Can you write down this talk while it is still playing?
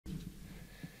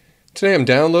Today I'm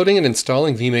downloading and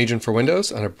installing Veeam Agent for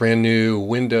Windows on a brand new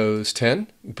Windows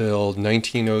 10 build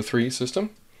 1903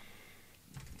 system.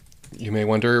 You may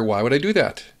wonder, why would I do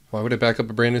that? Why would I back up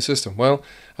a brand new system? Well,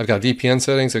 I've got VPN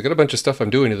settings, I've got a bunch of stuff I'm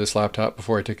doing to this laptop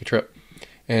before I take a trip.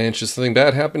 And should something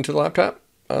bad happen to the laptop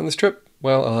on this trip,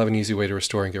 well, I'll have an easy way to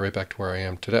restore and get right back to where I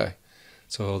am today.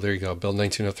 So there you go, build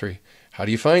 1903. How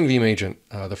do you find Veeam Agent,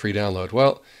 the free download?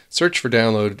 Well, search for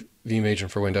download Veeam Agent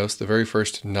for Windows. The very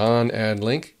first non-ad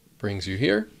link brings you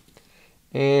here.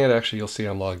 And actually, you'll see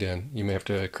I'm logged in. You may have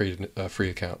to create a free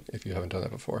account if you haven't done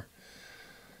that before.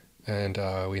 And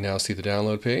we now see the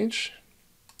download page.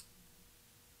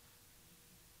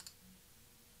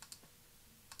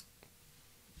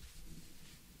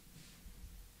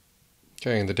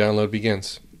 Okay, and the download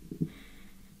begins. You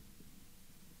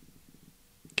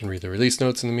can read the release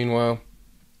notes in the meanwhile.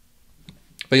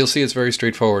 But you'll see it's very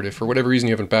straightforward. If for whatever reason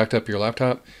you haven't backed up your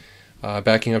laptop,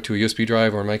 backing up to a USB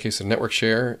drive, or in my case a network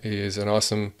share, is an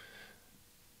awesome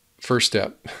first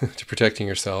step to protecting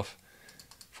yourself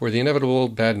for the inevitable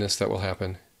badness that will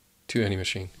happen to any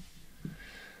machine.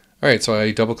 Alright, so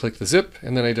I double-click the zip,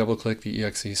 and then I double-click the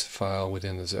exe file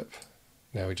within the zip.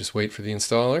 Now we just wait for the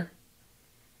installer.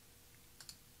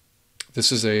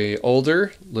 This is a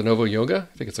older Lenovo Yoga.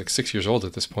 I think it's like 6 years old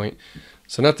at this point.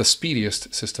 So not the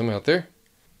speediest system out there.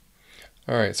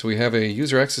 Alright, so we have a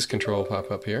user access control pop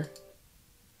up here.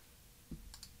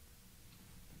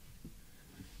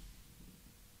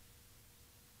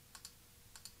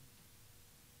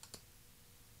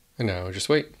 And now just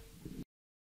wait.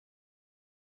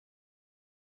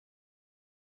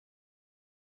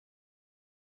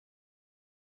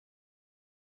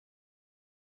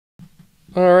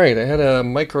 Alright, I had a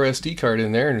micro SD card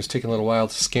in there and it was taking a little while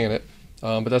to scan it.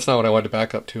 But that's not what I wanted to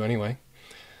back up to anyway.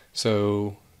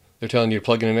 So they're telling you to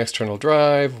plug in an external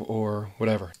drive or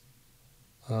whatever.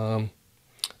 And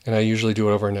I usually do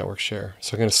it over a network share.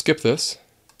 So I'm going to skip this.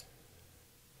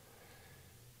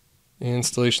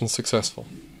 Installation successful.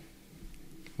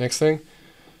 Next thing,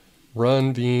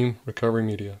 run Veeam recovery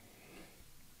media.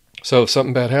 So if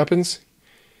something bad happens,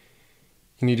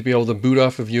 you need to be able to boot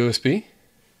off of USB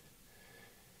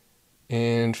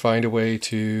and find a way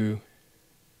to,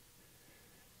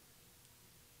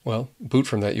 well, boot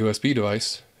from that USB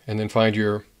device and then find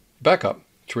your backup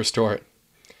to restore it.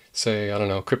 Say, I don't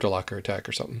know, CryptoLocker attack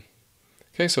or something.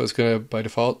 Okay, so it's going to, by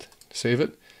default, save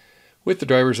it with the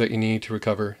drivers that you need to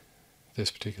recover this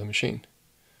particular machine.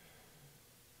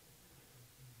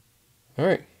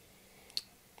 Alright,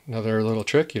 another little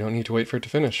trick, you don't need to wait for it to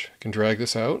finish. I can drag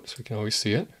this out so we can always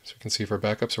see it, so we can see if our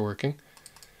backups are working.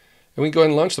 And we can go ahead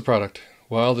and launch the product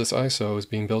while this ISO is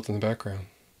being built in the background.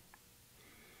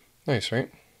 Nice,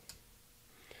 right?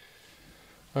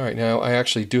 Alright, now I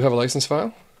actually do have a license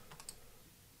file.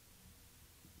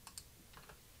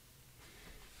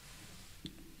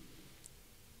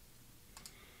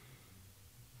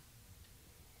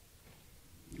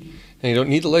 And you don't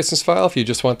need the license file if you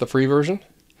just want the free version.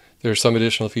 There are some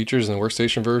additional features in the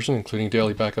workstation version, including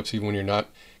daily backups even when you're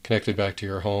not connected back to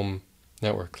your home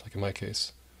network, like in my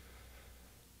case.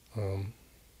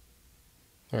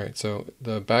 Alright, so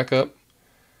the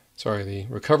the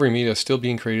recovery media is still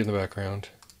being created in the background.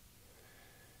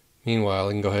 Meanwhile,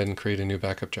 I can go ahead and create a new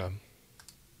backup job.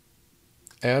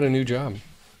 Add a new job.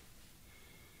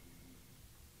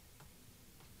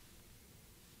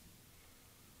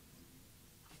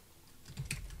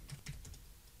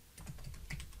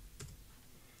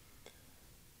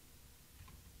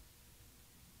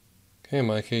 Okay, in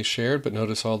my case shared, but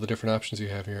notice all the different options you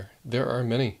have here. There are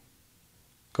many.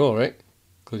 Cool, right?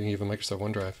 Including even Microsoft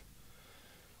OneDrive.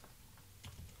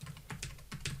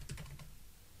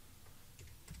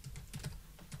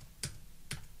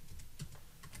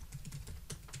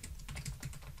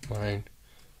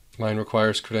 Mine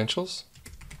requires credentials.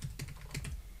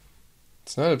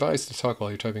 It's not advised to talk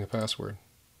while you're typing a password.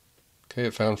 Okay,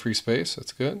 it found free space,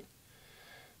 that's good.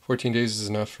 14 days is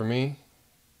enough for me.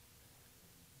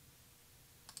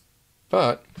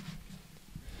 But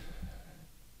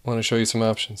I want to show you some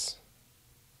options.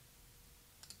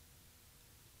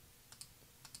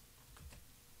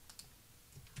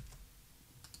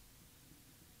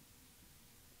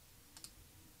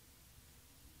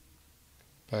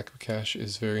 Backup cache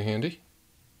is very handy.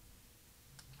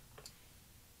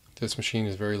 This machine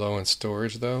is very low on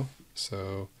storage though,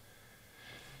 so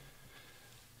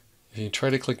if you try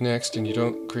to click next and you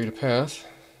don't create a path,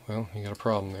 well, you got a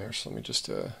problem there. So let me just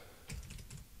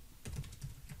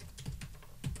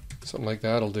something like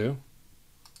that'll do.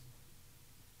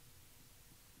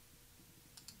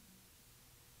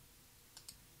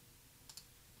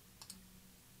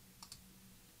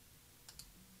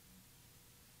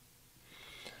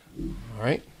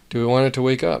 right, do we want it to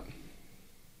wake up?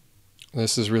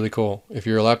 This is really cool. If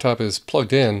your laptop is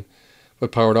plugged in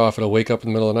but powered off, it'll wake up in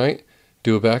the middle of the night,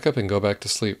 do a backup, and go back to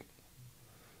sleep.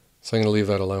 So I'm going to leave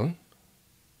that alone.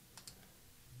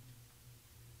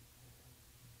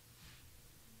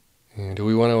 And do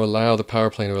we want to allow the power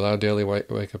plane to allow daily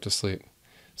wake up to sleep?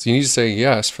 So you need to say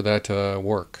yes for that to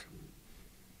work.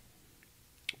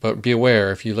 But be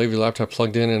aware, if you leave your laptop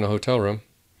plugged in a hotel room,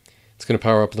 it's going to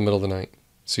power up in the middle of the night.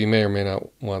 So you may or may not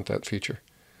want that feature.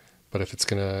 But if it's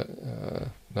going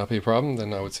to not be a problem,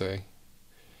 then I would say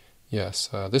yes.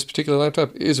 This particular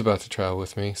laptop is about to travel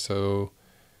with me, so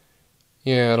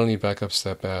yeah, I don't need backups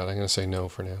that bad. I'm going to say no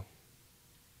for now.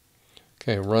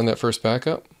 Okay, run that first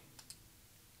backup.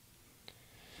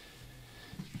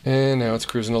 And now it's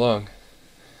cruising along.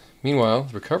 Meanwhile,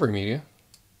 the recovery media,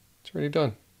 it's already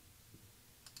done.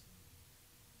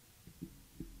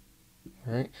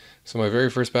 All right, so my very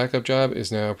first backup job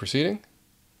is now proceeding.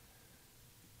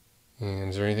 And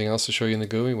is there anything else to show you in the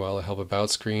GUI? Well, the help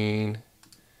about screen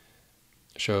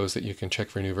shows that you can check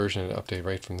for a new version and update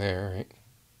right from there, right?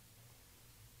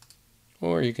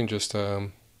 Or you can just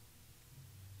let's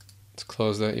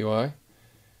close that UI.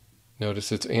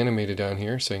 Notice it's animated down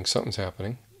here saying something's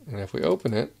happening. And if we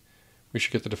open it, we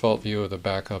should get the default view of the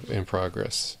backup in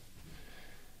progress.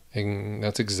 And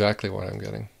that's exactly what I'm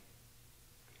getting.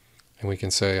 And we can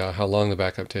say how long the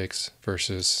backup takes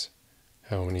versus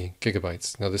how many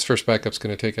gigabytes. Now this first backup is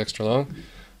going to take extra long.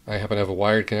 I happen to have a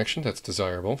wired connection that's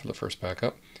desirable for the first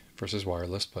backup versus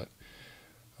wireless, but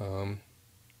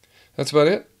that's about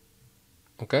it.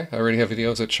 Okay, I already have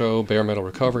videos that show bare metal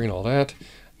recovery and all that.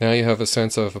 Now you have a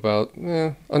sense of about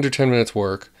under 10 minutes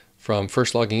work from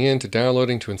first logging in to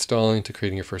downloading to installing to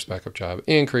creating your first backup job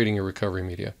and creating your recovery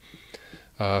media.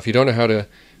 If you don't know how to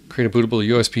create a bootable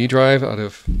USB drive out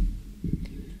of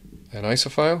an ISO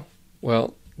file,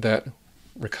 well, that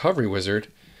recovery wizard,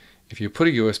 if you put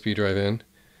a USB drive in,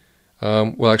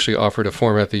 will actually offer to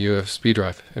format the USB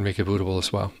drive and make it bootable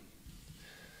as well.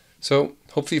 So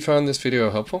hopefully you found this video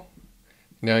helpful.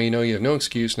 Now you know you have no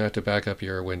excuse not to back up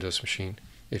your Windows machine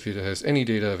if it has any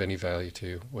data of any value to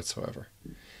you whatsoever.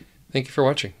 Thank you for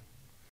watching.